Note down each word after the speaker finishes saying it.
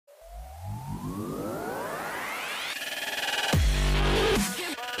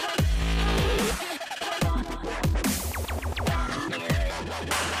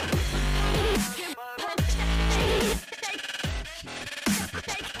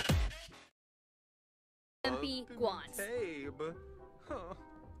Happy Guans.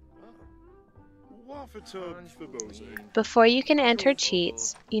 Before you can enter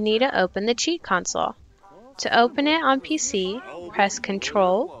cheats, you need to open the cheat console. To open it on PC, press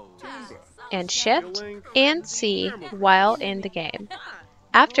Control and Shift and C while in the game.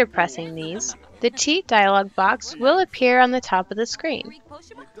 After pressing these, the cheat dialog box will appear on the top of the screen.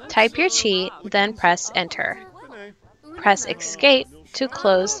 Type your cheat, then press Enter. Press Escape to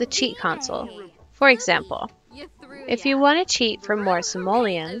close the cheat console. For example, if you want to cheat for more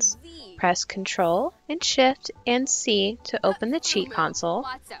simoleons, press Ctrl and Shift and C to open the cheat console,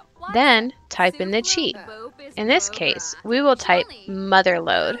 then type in the cheat. In this case, we will type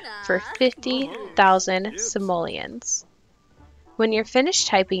motherload for 50,000 simoleons. When you're finished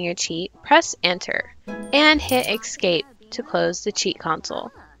typing your cheat, press Enter and hit Escape to close the cheat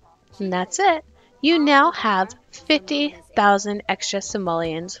console. And that's it. You now have 50,000 extra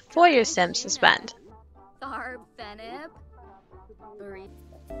simoleons for your Sims to spend.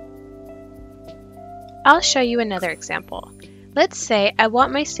 I'll show you another example. Let's say I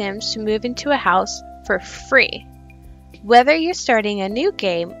want my Sims to move into a house for free. Whether you're starting a new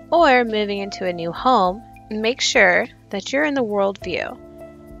game or moving into a new home, make sure that you're in the world view.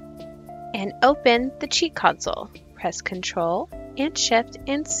 And open the cheat console. Press Ctrl and Shift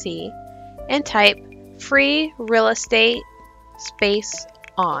and C and type free real estate space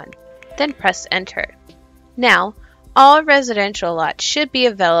on. Then press Enter. Now, all residential lots should be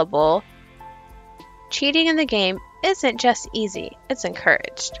available. Cheating in the game isn't just easy, it's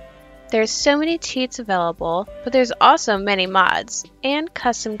encouraged. There's so many cheats available, but there's also many mods and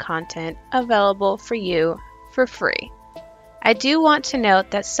custom content available for you for free. I do want to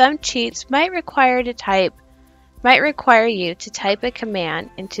note that some cheats might require you to type a command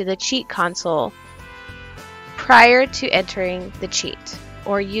into the cheat console prior to entering the cheat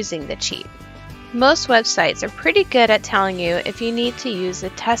or using the cheat. Most websites are pretty good at telling you if you need to use the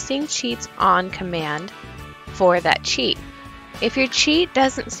testing cheats on command for that cheat. If your cheat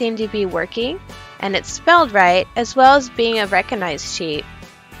doesn't seem to be working and it's spelled right as well as being a recognized cheat,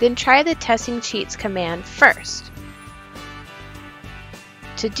 then try the testing cheats command first.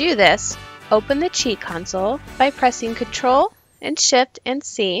 To do this, open the cheat console by pressing Ctrl and Shift and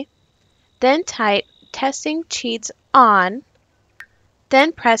C, then type testing cheats on,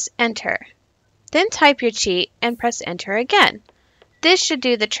 then press Enter. Then type your cheat and press Enter again. This should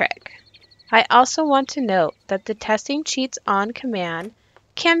do the trick. I also want to note that the testing cheats on command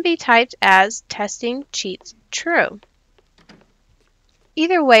can be typed as testing cheats true.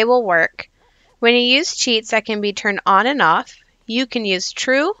 Either way will work. When you use cheats that can be turned on and off, you can use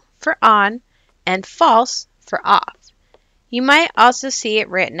true for on and false for off. You might also see it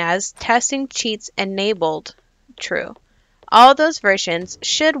written as testing cheats enabled true. All those versions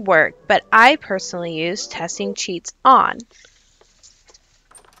should work, but I personally use testing cheats on.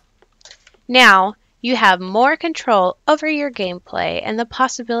 Now, you have more control over your gameplay and the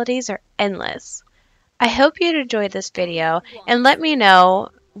possibilities are endless. I hope you enjoyed this video and let me know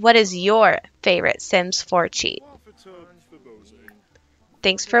what is your favorite Sims 4 cheat.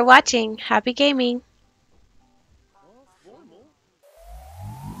 Thanks for watching. Happy gaming!